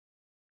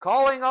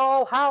Calling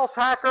all house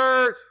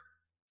hackers!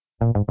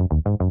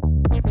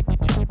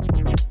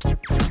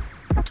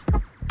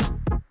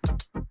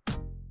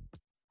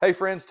 Hey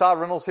friends, Todd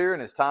Reynolds here,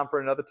 and it's time for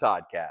another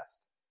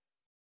Toddcast.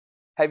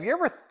 Have you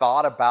ever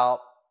thought about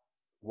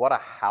what a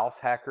house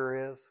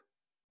hacker is?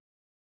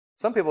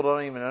 Some people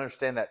don't even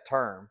understand that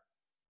term,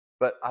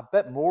 but I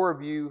bet more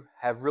of you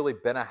have really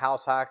been a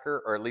house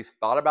hacker, or at least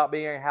thought about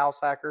being a house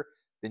hacker,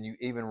 than you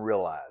even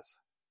realize.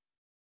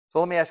 So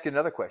let me ask you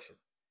another question.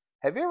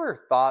 Have you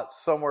ever thought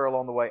somewhere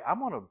along the way, I'm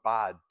going to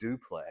buy a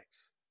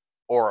duplex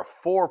or a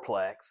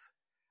fourplex,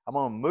 I'm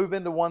going to move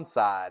into one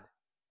side,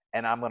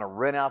 and I'm going to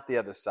rent out the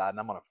other side, and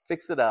I'm going to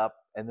fix it up,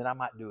 and then I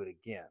might do it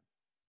again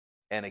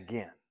and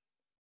again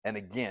and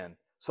again,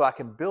 so I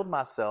can build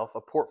myself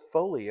a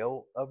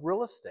portfolio of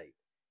real estate.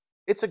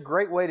 It's a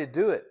great way to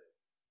do it,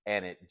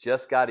 and it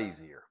just got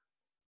easier.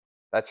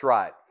 That's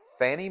right.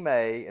 Fannie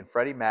Mae and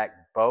Freddie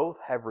Mac both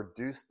have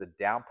reduced the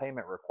down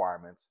payment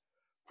requirements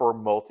for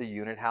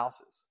multi-unit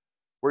houses,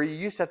 where you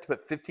used to have to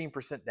put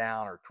 15%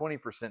 down or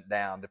 20%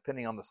 down,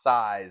 depending on the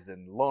size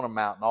and loan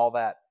amount and all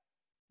that.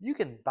 You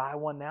can buy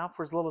one now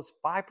for as little as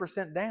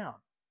 5% down.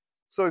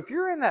 So if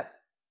you're in that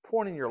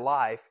point in your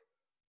life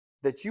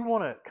that you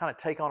want to kind of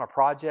take on a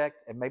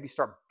project and maybe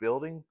start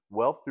building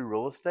wealth through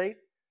real estate,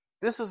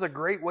 this is a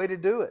great way to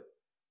do it.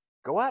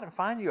 Go out and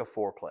find you a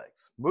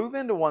fourplex, move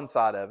into one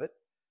side of it,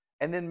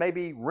 and then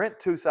maybe rent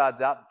two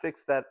sides out and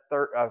fix that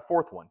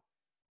fourth one.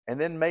 And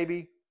then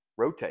maybe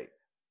rotate.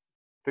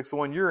 Fix the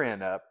one you're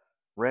in up,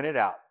 rent it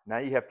out. Now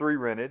you have 3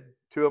 rented,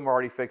 2 of them are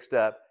already fixed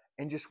up,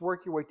 and just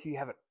work your way till you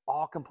have it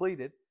all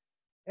completed.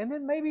 And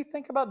then maybe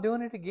think about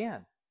doing it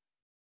again.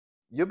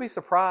 You'll be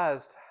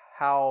surprised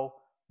how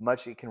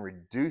much it can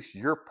reduce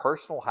your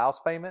personal house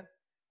payment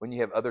when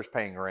you have others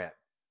paying rent.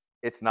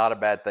 It's not a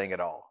bad thing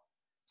at all.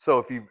 So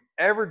if you've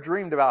ever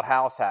dreamed about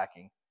house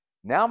hacking,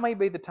 now may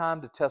be the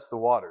time to test the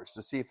waters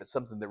to see if it's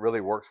something that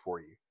really works for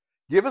you.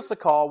 Give us a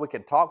call. We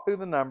can talk through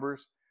the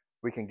numbers.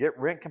 We can get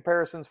rent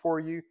comparisons for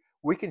you.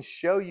 We can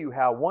show you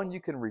how, one,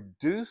 you can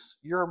reduce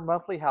your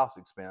monthly house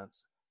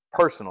expense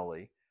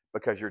personally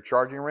because you're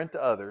charging rent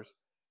to others,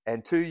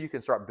 and 2, you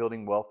can start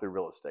building wealth through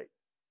real estate.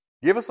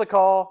 Give us a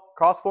call,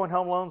 Crosspoint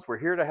Home Loans. We're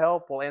here to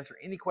help. We'll answer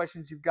any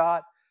questions you've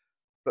got.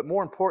 But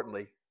more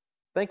importantly,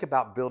 think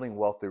about building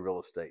wealth through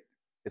real estate.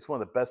 It's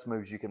one of the best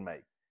moves you can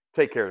make.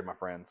 Take care, my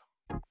friends.